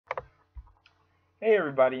Hey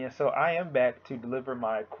everybody, and so I am back to deliver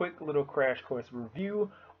my quick little crash course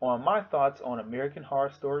review on my thoughts on American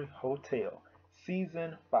Horror Story Hotel,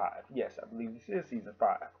 Season 5. Yes, I believe this is Season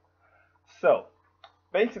 5. So,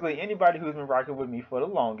 basically, anybody who's been rocking with me for the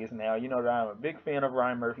longest now, you know that I'm a big fan of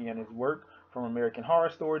Ryan Murphy and his work, from American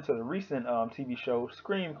Horror Story to the recent TV show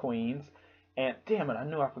Scream Queens. And damn it, I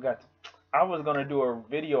knew I forgot I was going to do a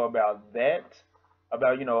video about that, I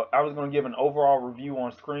was going to give an overall review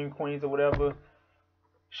on Scream Queens or whatever.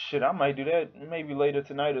 Shit, I might do that maybe later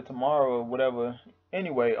tonight or tomorrow or whatever.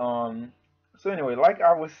 Anyway, like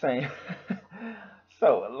I was saying,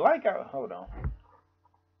 hold on.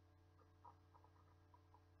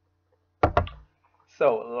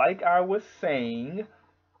 So, like I was saying,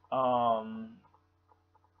 um,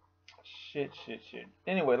 shit.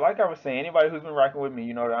 Anyway, like I was saying, anybody who's been rocking with me,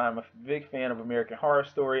 you know that I'm a big fan of American Horror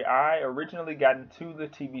Story. I originally got into the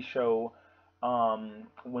TV show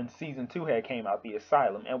when season 2 had came out, The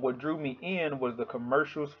Asylum, and what drew me in was the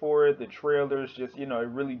commercials for it, the trailers. Just it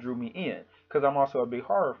really drew me in because I'm also a big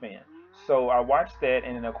horror fan. So I watched that,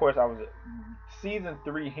 and then of course I was season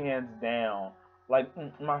 3 hands down. Like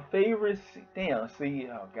my favorite. Damn, see,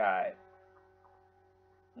 oh god.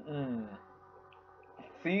 Mm,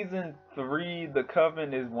 Season 3, The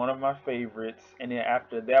Coven, is one of my favorites, and then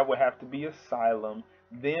after that would have to be Asylum,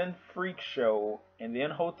 then Freak Show, and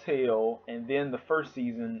then Hotel, and then the first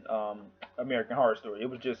season, American Horror Story. It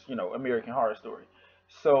was just, American Horror Story.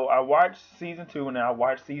 So I watched season 2, and then I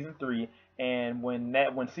watched season 3, and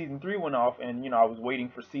when season 3 went off, and I was waiting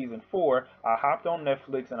for season 4, I hopped on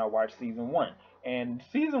Netflix and I watched season 1. And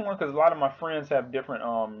season 1, because a lot of my friends have different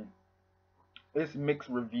it's mixed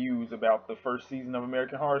reviews about the first season of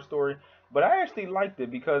American Horror Story, but I actually liked it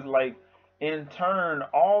because, like, in turn,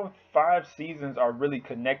 all 5 seasons are really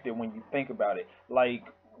connected when you think about it. Like,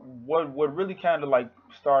 what really kind of like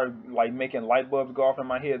started like making light bulbs go off in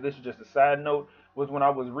my head. This is just a side note. Was when I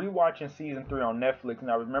was rewatching season 3 on Netflix, and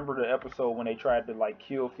I remember the episode when they tried to like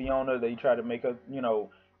kill Fiona. They tried to make her,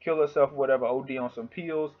 kill herself, whatever, OD on some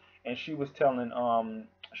pills, and she was telling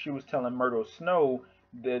Myrtle Snow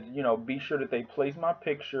that be sure that they place my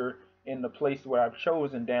picture in the place where I've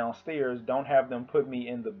chosen downstairs. Don't have them put me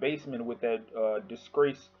in the basement with that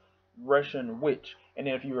disgraced Russian witch. And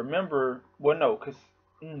then if you remember, well, no, because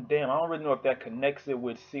damn, I don't really know if that connects it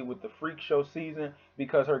with the Freak Show season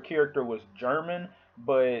because her character was German,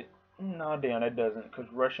 but no, damn, that doesn't,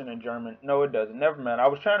 because Russian and German, no, it doesn't. Never mind. I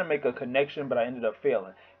was trying to make a connection, but I ended up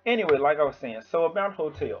failing. Anyway, like I was saying, so about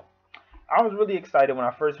Hotel. I was really excited when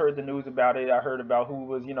I first heard the news about it. I heard about who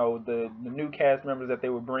was, the new cast members that they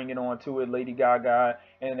were bringing on to it, Lady Gaga,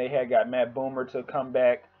 and they had got Matt Boomer to come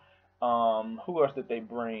back. Who else did they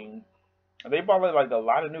bring? They brought like a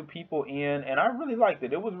lot of new people in, and I really liked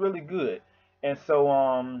it. It was really good. And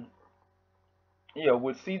so,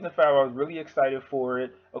 with season 5, I was really excited for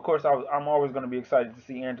it. Of course, I'm always going to be excited to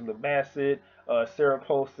see Angela Bassett, Sarah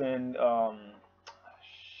Paulson.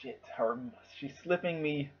 She's slipping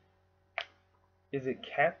me. Is it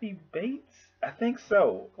Kathy Bates? I think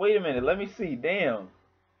so. Wait a minute. Let me see. Damn.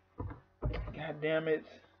 God damn it.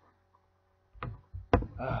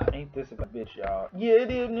 Ain't this a bitch, y'all? Yeah,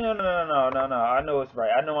 it is. No. I know it's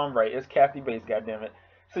right. I know I'm right. It's Kathy Bates. God damn it.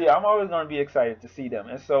 So yeah, I'm always gonna be excited to see them.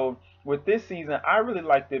 And so with this season, I really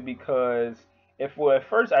liked it because at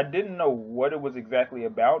first I didn't know what it was exactly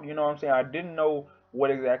about. You know what I'm saying? I didn't know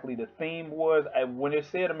what exactly the theme was. When it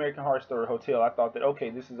said American Horror Story Hotel, I thought that okay,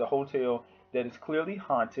 this is a hotel that is clearly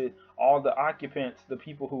haunted. All the occupants, the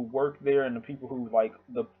people who work there, and the people who like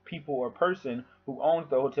the people or person who owns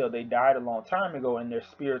the hotel, they died a long time ago, and their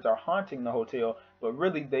spirits are haunting the hotel. But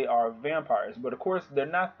really, they are vampires. But of course, they're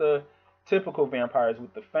not the typical vampires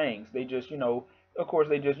with the fangs. They just, of course,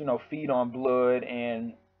 they just, feed on blood,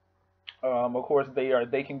 and of course,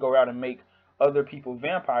 they can go out and make other people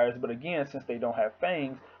vampires. But again, since they don't have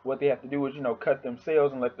fangs, what they have to do is, cut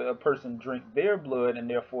themselves and let the person drink their blood, and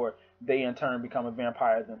therefore they in turn become a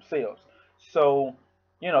vampire themselves. So,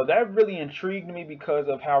 that really intrigued me because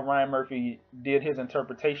of how Ryan Murphy did his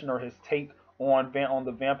interpretation or his take on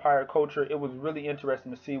the vampire culture. It was really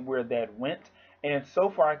interesting to see where that went, and so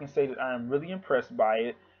far I can say that I am really impressed by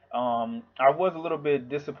it. I was a little bit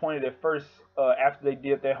disappointed at first after they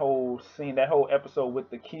did that whole scene, that whole episode with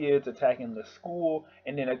the kids attacking the school,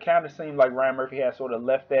 and then it kind of seemed like Ryan Murphy had sort of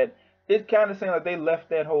left that. It kind of seemed like they left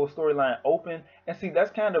that whole storyline open, and see,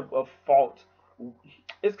 that's kind of a fault.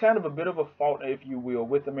 It's kind of a bit of a fault, if you will,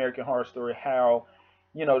 with American Horror Story, how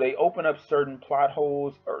you know, they open up certain plot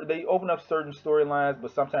holes, or they open up certain storylines,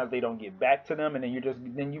 but sometimes they don't get back to them, and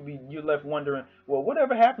then you're left wondering, well,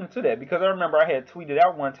 whatever happened to that? Because I remember I had tweeted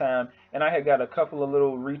out one time, and I had got a couple of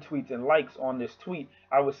little retweets and likes on this tweet.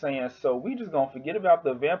 I was saying, so we just gonna forget about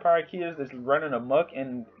the vampire kids that's running amok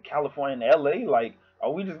in California and LA? Like,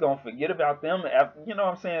 are we just gonna forget about them? You know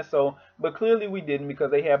what I'm saying? So, but clearly we didn't,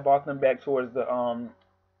 because they had brought them back towards the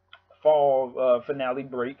fall finale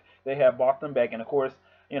break. They had brought them back, and of course,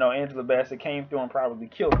 you know, Angela Bassett came through and probably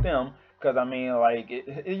killed them. Because I mean, like,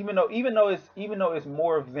 even though it's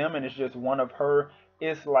more of them and it's just one of her,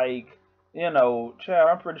 it's like, you know, child,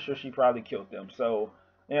 I'm pretty sure she probably killed them. So,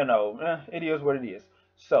 you know, it is what it is.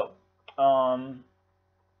 So, um,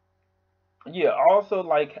 yeah, I also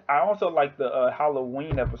like the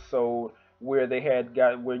Halloween episode where they had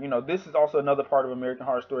got where, you know, this is also another part of American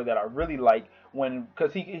Horror Story that I really like, when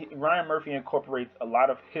because Ryan Murphy incorporates a lot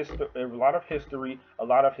of history, a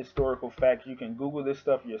lot of historical facts. You can Google this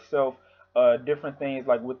stuff yourself. Different things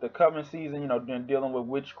like with the Coven season, you know, dealing with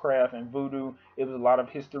witchcraft and voodoo. It was a lot of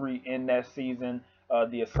history in that season.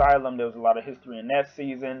 The Asylum, there was a lot of history in that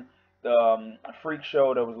season. The Freak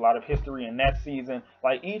Show, there was a lot of history in that season.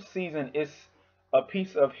 Like, each season is a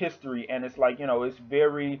piece of history, and it's like, you know, it's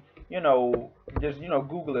very, you know, just, you know,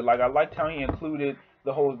 Google it. Like, I liked how he included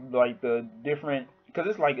the whole, like, the different, because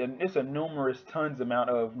it's like it's a numerous tons amount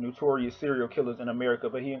of notorious serial killers in America,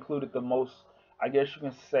 but he included the most, I guess you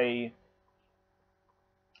can say,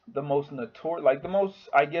 the most notorious, like the most,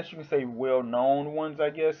 I guess you can say, well-known ones, I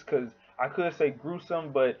guess, because I could say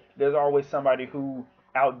gruesome, but there's always somebody who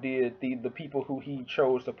outdid the people who he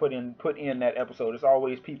chose to put in that episode. It's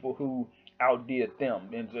always people who outdid them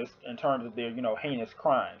in just in terms of their, you know, heinous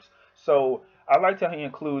crimes. So I liked how he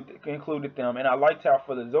included them, and I liked how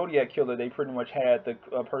for the Zodiac killer they pretty much had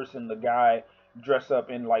the guy dress up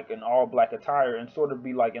in like an all black attire and sort of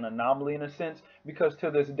be like an anomaly in a sense, because to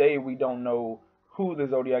this day we don't know who the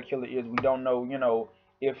Zodiac killer is. We don't know, you know,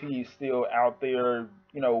 if he's still out there,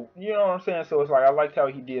 you know what I'm saying? So it's like I liked how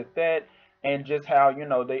he did that, and just how, you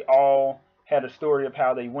know, they all had a story of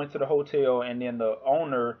how they went to the hotel, and then the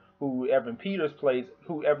owner, who Evan Peter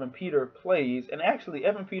plays, and actually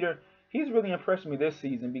Evan Peter, he's really impressed me this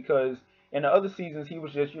season, because in the other seasons he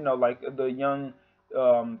was just, you know, like the young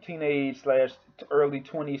teenage slash early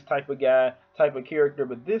 20s type of guy, type of character,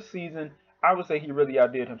 but this season I would say he really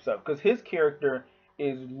outdid himself, because his character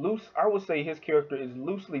is loose. I would say his character is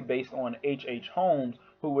loosely based on H.H. Holmes,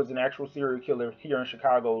 who was an actual serial killer here in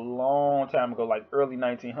Chicago a long time ago, like early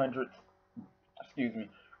 1900s. Excuse me,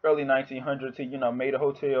 early 1900s. He, you know, made a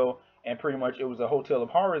hotel, and pretty much it was a hotel of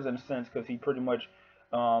horrors in a sense, because he pretty much,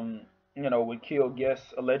 you know, would kill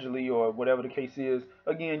guests allegedly, or whatever the case is.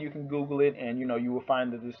 Again, you can Google it, and, you know, you will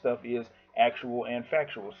find that this stuff is actual and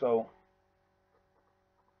factual. So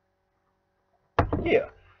yeah.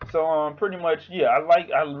 So pretty much, yeah,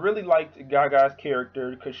 I really liked Gaga's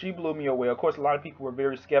character, because she blew me away. Of course, a lot of people were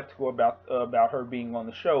very skeptical about her being on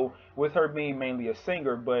the show, with her being mainly a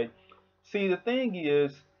singer. But see, the thing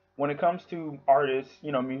is, when it comes to artists,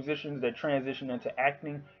 you know, musicians that transition into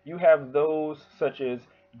acting, you have those such as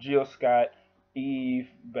Jill Scott, Eve,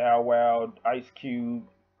 Bow Wow, Ice Cube,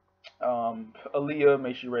 Aaliyah,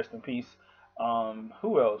 may she rest in peace.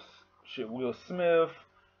 Who else? Shit, Will Smith,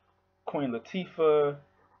 Queen Latifah.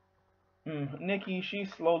 Nikki,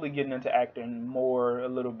 she's slowly getting into acting more a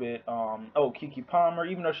little bit. Oh, Keke Palmer,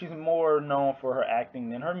 even though she's more known for her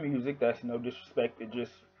acting than her music, that's no disrespect.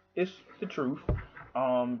 It's the truth.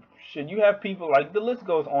 Shit, you have people, like, the list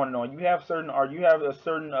goes on and on. You have a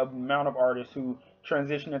certain amount of artists who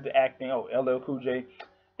transition into acting. Oh, LL Cool J,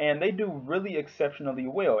 and they do really exceptionally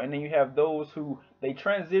well. And then you have those who they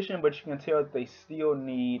transition, but you can tell that they still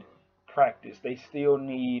need practice. They still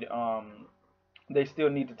need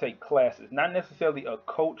to take classes. Not necessarily a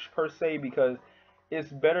coach per se, because it's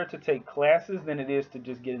better to take classes than it is to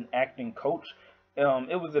just get an acting coach.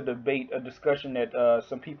 It was a discussion that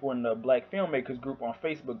some people in the Black Filmmakers group on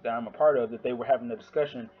Facebook that I'm a part of, that they were having a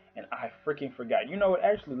discussion, and I freaking forgot. You know what?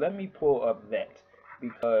 Actually, let me pull up that,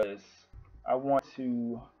 because I want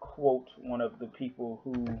to quote one of the people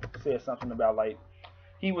who said something about, like,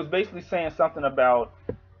 he was basically saying something about,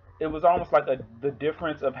 it was almost like the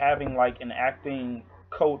difference of having like an acting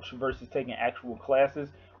coach versus taking actual classes,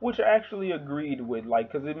 which I actually agreed with,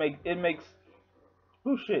 like, because it makes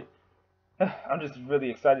oh shit, I'm just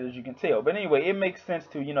really excited, as you can tell. But anyway, it makes sense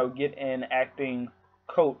to, you know, get an acting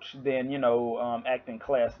coach than, you know, acting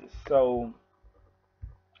classes. So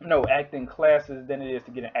no, acting classes than it is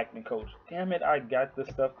to get an acting coach. Damn it, I got the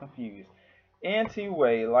stuff confused.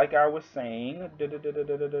 Anyway, like I was saying,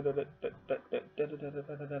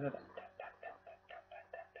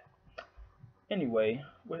 Anyway,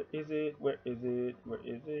 where is it? Where is it? Where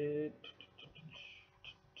is it?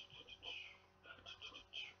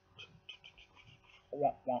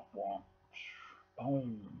 Womp womp womp.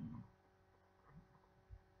 Boom.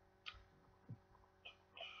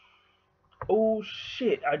 Oh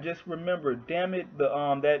shit! I just remembered. Damn it! The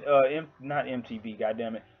not MTV.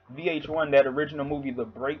 Goddamn it. VH1. That original movie, The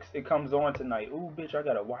Breaks. It comes on tonight. Ooh, bitch! I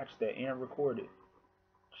gotta watch that and record it.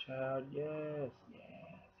 Child, yes, yes.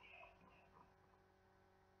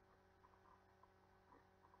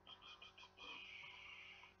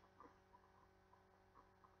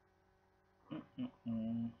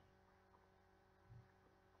 Mm-mm-mm.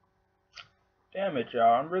 Damn it,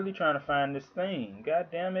 y'all! I'm really trying to find this thing. God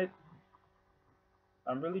damn it!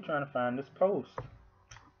 I'm really trying to find this post.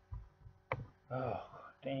 Oh,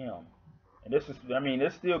 damn. And this is, I mean,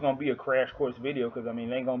 it's still gonna be a crash course video because I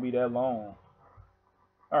mean, it ain't gonna be that long.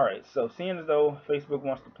 All right, so seeing as though Facebook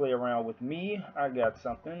wants to play around with me, I got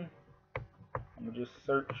something. I'm gonna just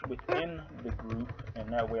search within the group,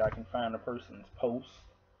 and that way I can find the person's post.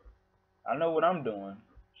 I know what I'm doing.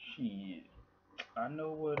 Shit, I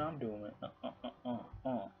know what I'm doing.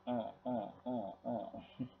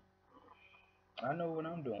 I know what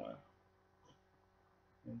I'm doing.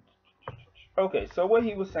 Okay, so what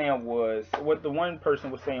he was saying was, what the one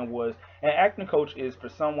person was saying was, an acting coach is for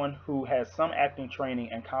someone who has some acting training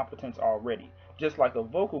and competence already, just like a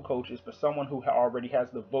vocal coach is for someone who already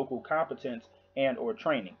has the vocal competence and or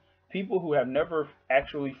training. People who have never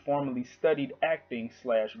actually formally studied acting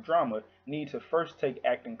slash drama need to first take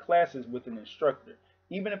acting classes with an instructor.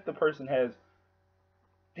 Even if the person has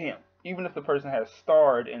even if the person has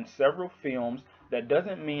starred in several films, that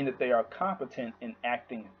doesn't mean that they are competent in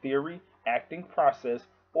acting theory, acting process,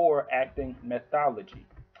 or acting methodology.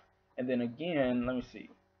 And then again, let me see.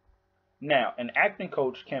 Now, an acting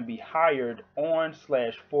coach can be hired on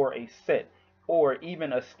slash for a set or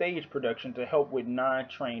even a stage production to help with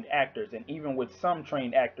non-trained actors and even with some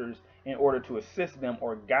trained actors in order to assist them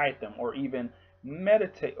or guide them or even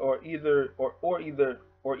meditate or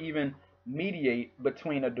even mediate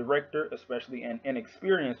between a director, especially an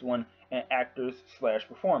inexperienced one, and actors slash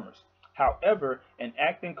performers. However, an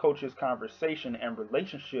acting coach's conversation and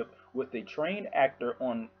relationship with a trained actor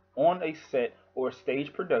on a set or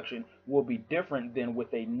stage production will be different than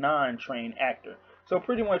with a non-trained actor. So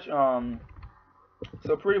pretty much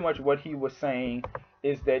what he was saying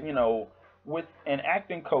is that, with an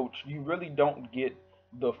acting coach, you really don't get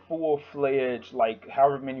the full-fledged, like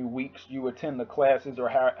however many weeks you attend the classes or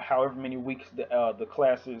however many weeks the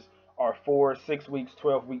classes are for, 6 weeks,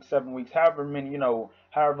 12 weeks, 7 weeks, however many,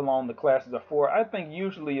 however long the classes are for. I think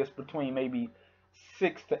usually it's between maybe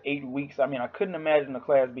 6 to 8 weeks. I mean, I couldn't imagine the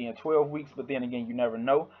class being 12 weeks, but then again, you never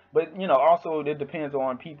know. But, also it depends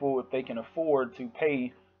on people if they can afford to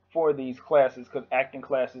pay for these classes because acting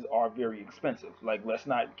classes are very expensive. Like, let's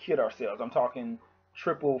not kid ourselves. I'm talking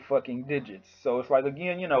triple fucking digits. So it's like,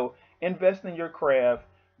 again, invest in your craft,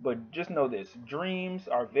 but just know this: dreams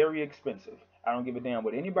are very expensive. I don't give a damn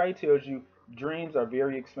what anybody tells you. Dreams are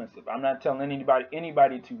very expensive. I'm not telling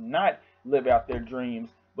anybody to not live out their dreams,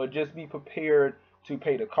 but just be prepared to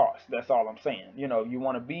pay the cost. That's all I'm saying. You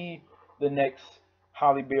want to be the next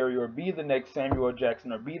Holly Berry or be the next Samuel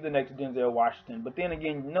Jackson or be the next Denzel Washington. But then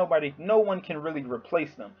again, no one can really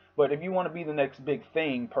replace them. But if you want to be the next big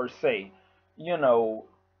thing per se,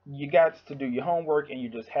 you got to do your homework and you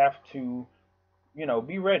just have to,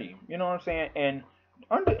 be ready. You know what I'm saying? And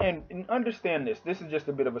understand this. This is just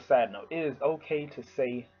a bit of a side note. It is okay to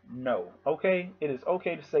say no. Okay, it is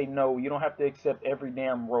okay to say no. You don't have to accept every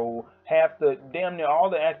damn role. Damn near all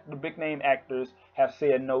the big name actors have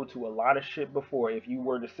said no to a lot of shit before. If you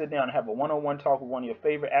were to sit down and have a one-on-one talk with one of your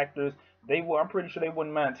favorite actors, they will. I'm pretty sure they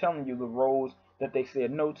wouldn't mind telling you the roles that they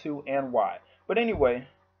said no to and why. But anyway,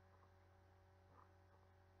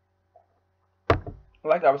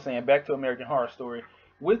 like I was saying, back to American Horror Story.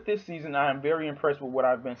 With this season, I am very impressed with what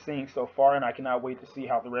I've been seeing so far, and I cannot wait to see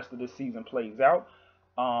how the rest of this season plays out.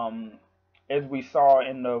 Um, as we saw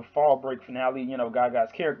in the fall break finale,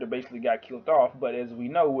 Gaga's character basically got killed off. But as we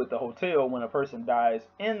know with the hotel, when a person dies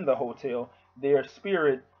in the hotel, their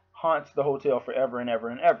spirit haunts the hotel forever and ever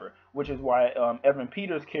and ever. Which is why Evan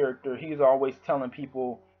Peters' character, he's always telling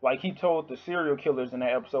people, like he told the serial killers in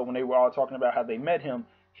that episode when they were all talking about how they met him.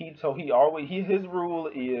 His rule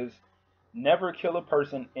is never kill a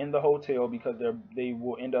person in the hotel because they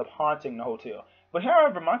will end up haunting the hotel. But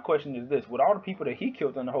however, my question is this: with all the people that he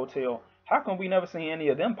killed in the hotel, how come we never seen any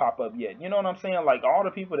of them pop up yet? You know what I'm saying? Like all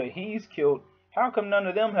the people that he's killed, how come none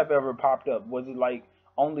of them have ever popped up? Was it like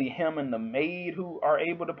only him and the maid who are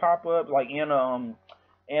able to pop up? Like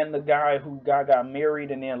and the guy who got married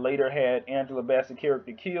and then later had Angela Bassett's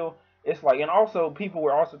character killed. It's like, and also people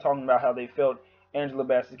were also talking about how they felt Angela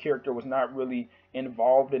Bassett's character was not really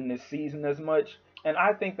involved in this season as much. And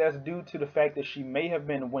I think that's due to the fact that she may have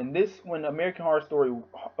been when American Horror Story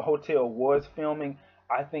Hotel was filming.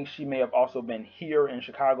 I think she may have also been here in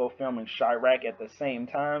Chicago filming Chirac at the same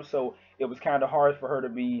time. So it was kind of hard for her to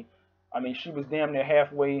be. I mean, she was damn near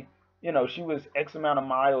halfway. She was X amount of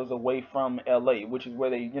miles away from LA, which is where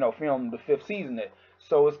they, filmed the fifth season at.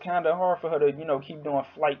 So it's kind of hard for her to, keep doing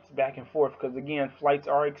flights back and forth because, again, flights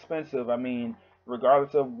are expensive. I mean,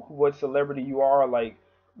 regardless of what celebrity you are, like,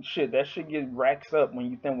 shit, that shit get racks up when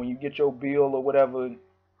you get your bill or whatever,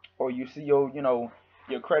 or you see your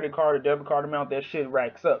credit card or debit card amount, that shit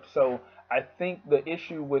racks up. So I think the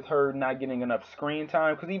issue with her not getting enough screen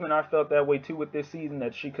time, because even I felt that way too with this season,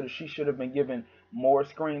 that she should have been given more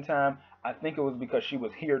screen time. I think it was because she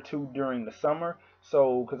was here too during the summer.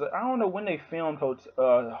 So, because I don't know when they filmed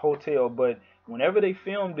Hotel, but whenever they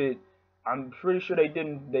filmed it, I'm pretty sure they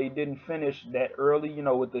didn't finish that early,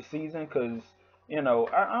 with the season, because I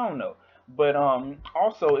don't know. But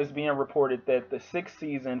also it's being reported that the sixth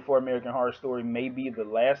season for American Horror Story may be the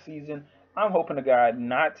last season. I'm hoping to God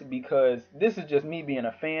not, because this is just me being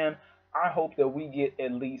a fan. I hope that we get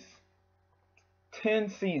at least 10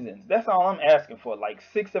 seasons. That's all I'm asking for. Like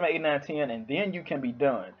 6, 7, 8, 9, 10, and then you can be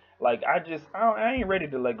done. Like I ain't ready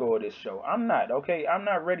to let go of this show. I'm not, okay? I'm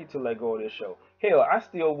not ready to let go of this show. Hell, I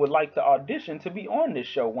still would like to audition to be on this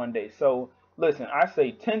show one day. So listen, I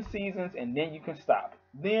say 10 seasons and then you can stop.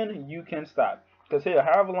 Then you can stop. Because hell,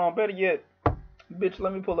 however long, better yet, bitch,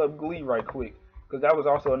 let me pull up Glee right quick. Because that was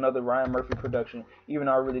also another Ryan Murphy production, even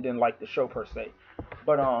though I really didn't like the show per se.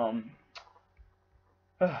 But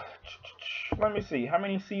let me see. How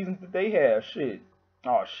many seasons did they have? Shit.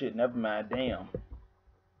 Oh shit, never mind. Damn.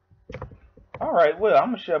 Alright, well,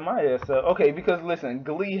 I'm gonna shut my ass up. Okay, because listen,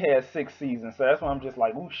 Glee has 6 seasons, so that's why I'm just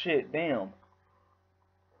like, ooh shit, damn.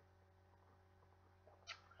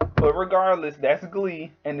 But regardless, that's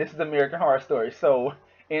Glee, and this is American Horror Story. So,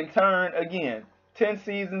 in turn, again, 10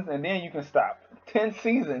 seasons, and then you can stop. 10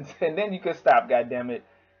 seasons, and then you can stop, goddammit.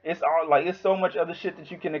 It's all, like, it's so much other shit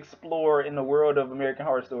that you can explore in the world of American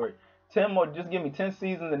Horror Story. 10 more, just give me 10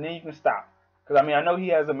 seasons, and then you can stop. Because, I mean, I know he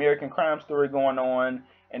has American Crime Story going on,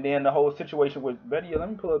 and then the whole situation with Betty. Let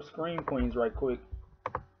me pull up Scream Queens right quick.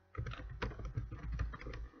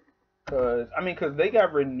 Because they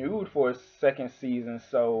got renewed for a second season,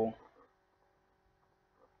 so.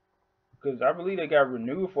 Because I believe they got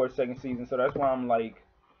renewed for a second season, so that's why I'm like,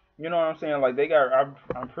 you know what I'm saying? Like,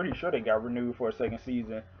 I'm pretty sure they got renewed for a second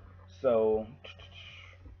season. So,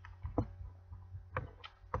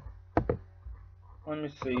 let me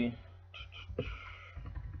see.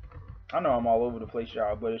 I know I'm all over the place,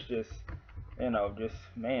 y'all, but it's just,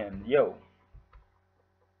 man, yo.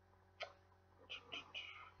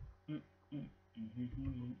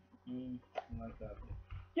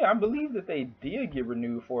 Yeah, I believe that they did get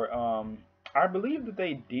renewed for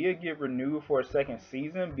a second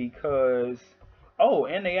season because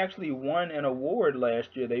and they actually won an award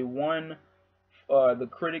last year. They won the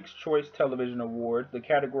Critics' Choice Television Awards. The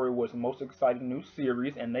category was Most Exciting New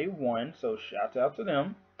Series, and they won. So shout out to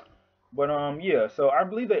them. But yeah, so I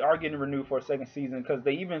believe they are getting renewed for a second season because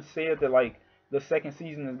they even said that like the second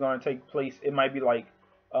season is going to take place. It might be like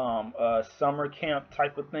a summer camp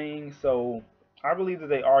type of thing. So I believe that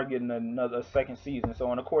they are getting another second season.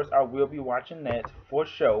 So, and of course, I will be watching that for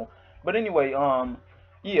sure. But anyway,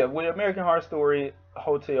 yeah, with American Horror Story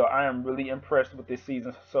Hotel, I am really impressed with this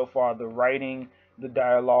season so far. The writing, the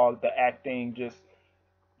dialogue, the acting, just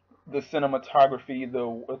the cinematography,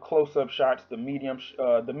 the close-up shots, the medium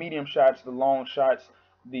shots, the long shots,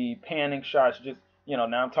 the panning shots. Just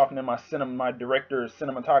now I'm talking in my director's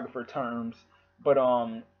cinematographer terms. But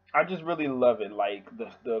I just really love it. Like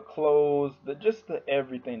the clothes, the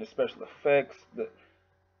everything, the special effects,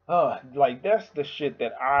 like that's the shit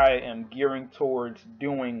that I am gearing towards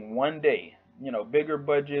doing one day. Bigger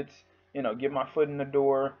budgets, get my foot in the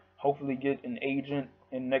door, hopefully get an agent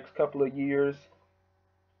in the next couple of years.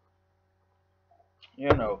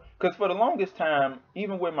 Because for the longest time,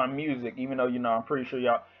 even with my music, even though I'm pretty sure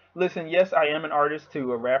y'all listen, yes, I am an artist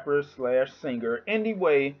too, a rapper slash singer.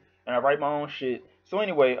 Anyway, and I write my own shit. So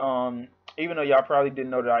anyway, even though y'all probably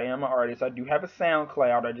didn't know that I am an artist, I do have a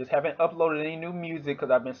SoundCloud. I just haven't uploaded any new music because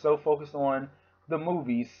I've been so focused on the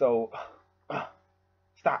movies. So,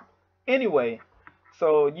 stop. Anyway,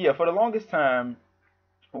 so yeah, for the longest time,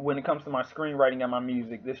 when it comes to my screenwriting and my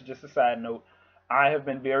music, this is just a side note, I have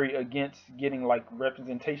been very against getting like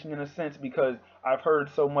representation in a sense because I've heard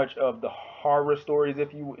so much of the horror stories,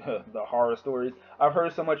 if you the horror stories. I've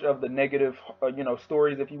heard so much of the negative,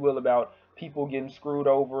 stories, if you will, about people getting screwed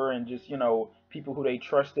over and just people who they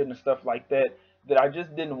trusted and stuff like that. That I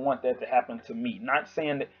just didn't want that to happen to me. Not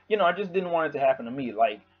saying that I just didn't want it to happen to me.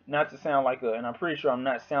 Like not to sound like and I'm pretty sure I'm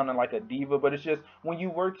not sounding like a diva, but it's just when you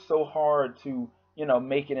work so hard to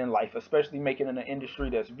make it in life, especially make it in an industry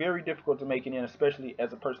that's very difficult to make it in, especially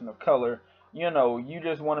as a person of color. You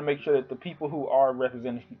just want to make sure that the people who are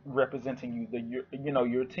representing you,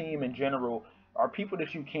 your team in general, are people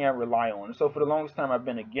that you can rely on. So for the longest time, I've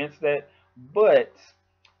been against that. But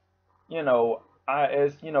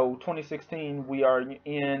as 2016 we are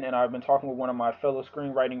in, and I've been talking with one of my fellow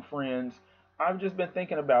screenwriting friends. I've just been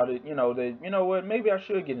thinking about it, that what, maybe I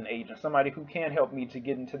should get an agent, somebody who can help me to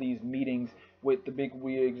get into these meetings with the big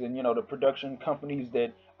wigs and the production companies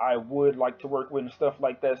that I would like to work with and stuff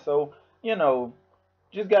like that. So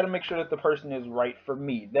just got to make sure that the person is right for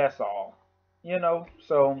me. That's all,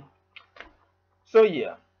 so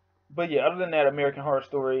yeah. But yeah, other than that, American Horror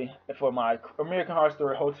Story, for my American Horror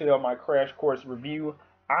Story Hotel, my crash course review,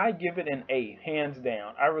 I give it an A, hands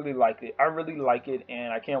down. I really liked it. I really like it,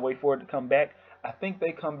 and I can't wait for it to come back. I think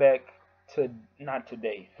they come back not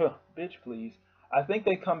today. Huh, bitch, please. I think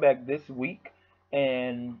they come back this week,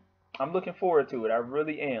 and I'm looking forward to it. I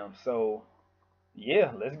really am. So,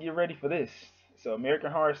 yeah, let's get ready for this. So,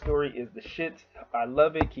 American Horror Story is the shit. I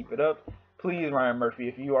love it. Keep it up. Please, Ryan Murphy,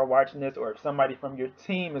 if you are watching this or if somebody from your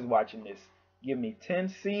team is watching this, give me 10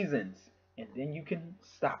 seasons and then you can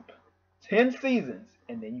stop. 10 seasons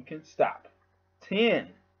and then you can stop. 10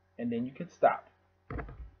 and then you can stop.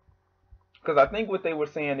 Because I think what they were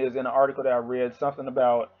saying is in an article that I read, something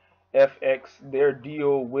about FX, their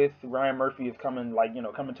deal with Ryan Murphy is coming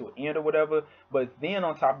coming to an end or whatever. But then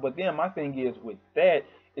my thing is with that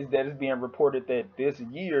is that it's being reported that this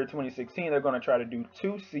year, 2016, they're going to try to do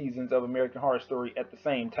 2 seasons of American Horror Story at the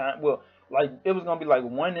same time. Well, like it was going to be like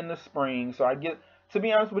one in the spring. So to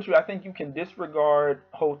be honest with you, I think you can disregard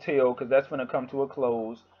Hotel because that's going to come to a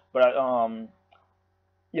close. But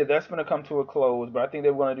yeah, that's going to come to a close. But I think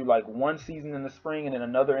they're going to do like one season in the spring and then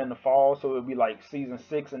another in the fall. So it would be like season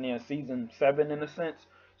 6 and then season 7 in a sense.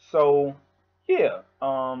 So yeah,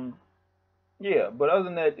 yeah. But other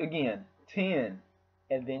than that, again, 10.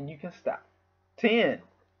 And then you can stop. 10,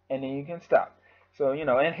 and then you can stop. So,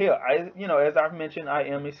 and hell, as I've mentioned, I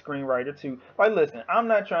am a screenwriter too. Like, listen,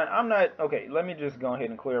 okay, let me just go ahead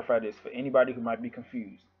and clarify this for anybody who might be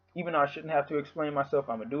confused. Even though I shouldn't have to explain myself,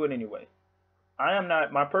 I'm going to do it anyway.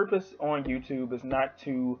 My purpose on YouTube is not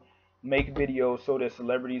to make videos so that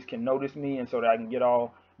celebrities can notice me and so that I can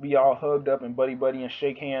be all hugged up and buddy and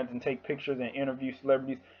shake hands and take pictures and interview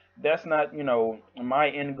celebrities. That's not, my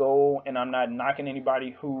end goal, and I'm not knocking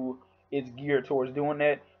anybody who is geared towards doing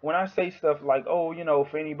that. When I say stuff like, oh,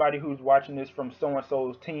 for anybody who's watching this from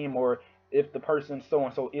so-and-so's team, or if the person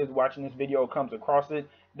so-and-so is watching this video comes across it,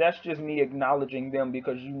 that's just me acknowledging them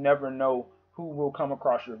because you never know who will come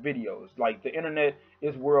across your videos. Like, the internet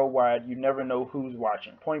is worldwide. You never know who's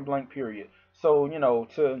watching. Point blank, period. So,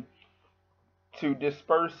 to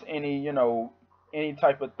disperse any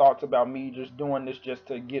type of thoughts about me just doing this just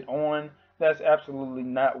to get on, that's absolutely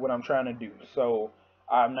not what I'm trying to do. So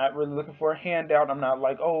I'm not really looking for a handout. I'm not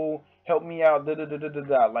like, oh, help me out, da da da da da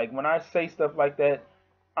da. Like when I say stuff like that,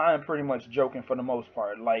 I am pretty much joking for the most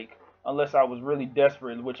part. Like unless I was really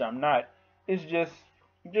desperate, which I'm not. It's just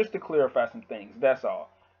to clarify some things. That's all.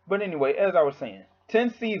 But anyway, as I was saying, 10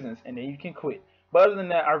 seasons and then you can quit. But other than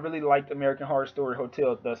that, I really liked American Horror Story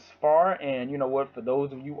Hotel thus far. And you know what? For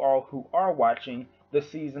those of you all who are watching the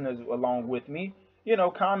season along with me,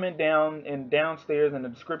 comment downstairs in the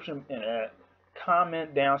description and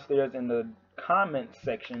comment downstairs in the comment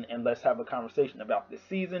section and let's have a conversation about this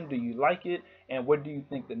season. Do you like it? And what do you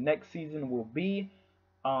think the next season will be?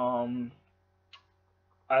 You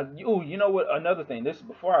know what? Another thing. This is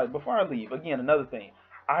before I leave. Again, another thing.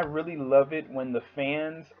 I really love it when the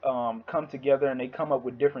fans come together and they come up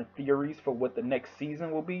with different theories for what the next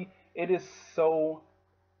season will be. It's so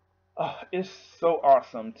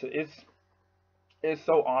awesome it's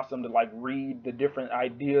so awesome to like read the different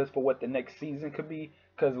ideas for what the next season could be.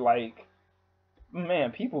 Cause like,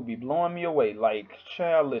 man, people be blowing me away. Like,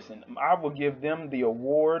 child, listen, I will give them the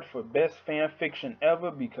award for best fan fiction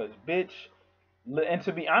ever because bitch. And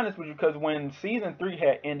to be honest with you, because when season 3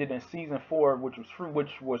 had ended and season 4, which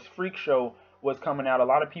was Freak Show, was coming out, a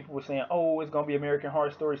lot of people were saying, "Oh, it's gonna be American Horror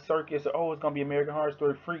Story Circus," or "Oh, it's gonna be American Horror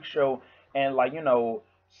Story Freak Show," and like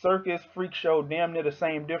Circus, Freak Show, damn near the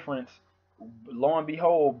same difference. Lo and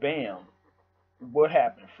behold, bam, what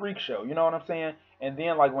happened? Freak show, you know what I'm saying? And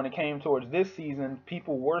then like when it came towards this season,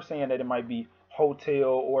 people were saying that it might be Hotel,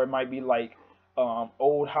 or it might be like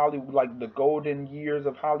old Hollywood, like the golden years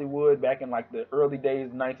of Hollywood back in like the early days,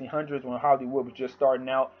 1900s, when Hollywood was just starting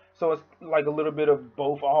out. So it's like a little bit of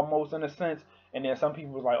both almost in a sense. And then some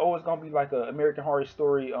people was like, oh, it's gonna be like a American Horror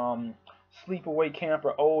Story sleepaway camp,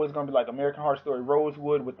 or oh, it's gonna be like American Horror Story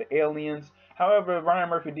Rosewood with the aliens. However, Ryan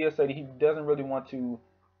Murphy did say that he doesn't really want to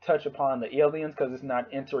touch upon the aliens because it's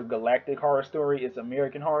not intergalactic horror story, it's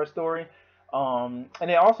American Horror Story. And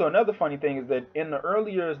then also another funny thing is that in the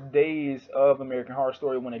earlier days of American Horror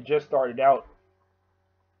Story, when it just started out,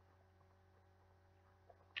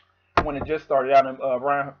 and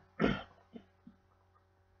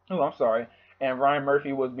oh, I'm sorry, and Ryan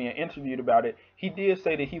Murphy was being interviewed about it, he did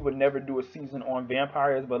say that he would never do a season on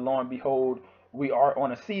vampires, but lo and behold, we are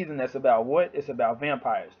on a season that's about what? It's about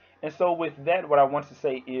vampires. And so with that, what I want to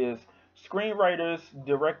say is screenwriters,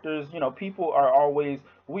 directors, people are always,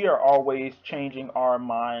 we are always changing our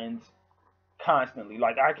minds constantly.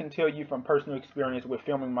 Like I can tell you from personal experience with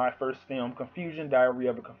filming my first film, Confusion, Diary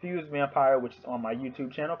of a Confused Vampire, which is on my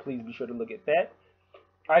YouTube channel. Please be sure to look at that.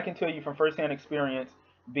 I can tell you from firsthand experience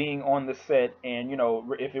being on the set, and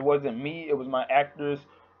if it wasn't me, it was my actors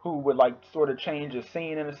who would like sort of change the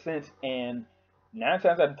scene in a sense, and 9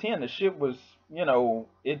 times out of 10 the shit was,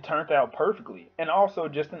 it turned out perfectly. And also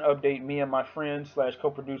just an update, me and my friend slash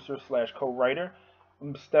co-producer slash co-writer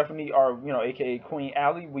Stephanie, our aka Queen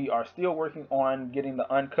Allie, we are still working on getting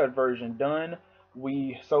the uncut version done.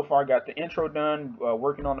 We so far got the intro done,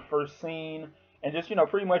 working on the first scene, and just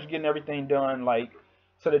pretty much getting everything done, like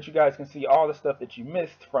so that you guys can see all the stuff that you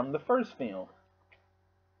missed from the first film.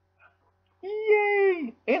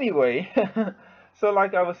 Yay! Anyway, so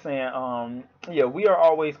like I was saying, yeah, we are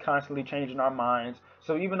always constantly changing our minds.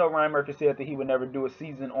 So even though Ryan Murphy said that he would never do a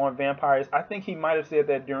season on vampires, I think he might have said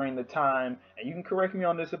that during the time, and you can correct me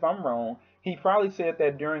on this if I'm wrong, he probably said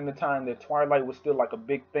that during the time that Twilight was still like a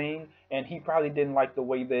big thing, and he probably didn't like the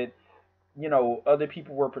way that, other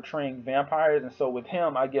people were portraying vampires. And so with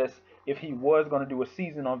him, I guess if he was going to do a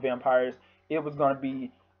season on vampires, it was going to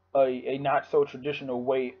be a not so traditional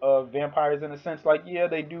way of vampires, in a sense. Like, yeah,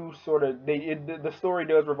 they do sort of, the story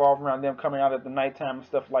does revolve around them coming out at the nighttime and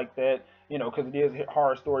stuff like that, because it is a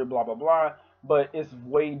horror story, blah blah blah. But it's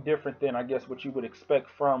way different than, I guess, what you would expect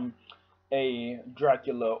from a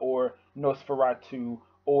Dracula or Nosferatu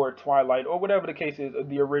or Twilight or whatever the case is,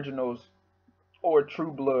 the originals, or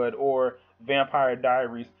True Blood or Vampire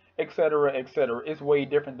Diaries, etc., etc. It's way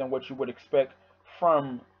different than what you would expect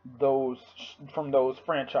from those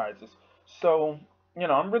franchises. So,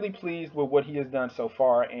 I'm really pleased with what he has done so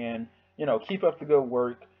far, and keep up the good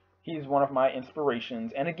work. He's one of my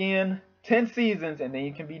inspirations. And again, 10 seasons and then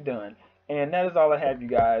you can be done. And that is all I have, you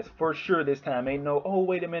guys, for sure this time. Ain't no, oh,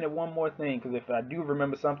 wait a minute, one more thing, because if I do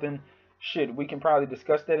remember something, shit, we can probably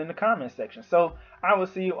discuss that in the comment section. So I will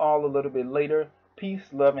see you all a little bit later. Peace,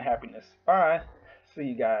 love, and happiness. Bye. See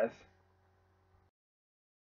you guys.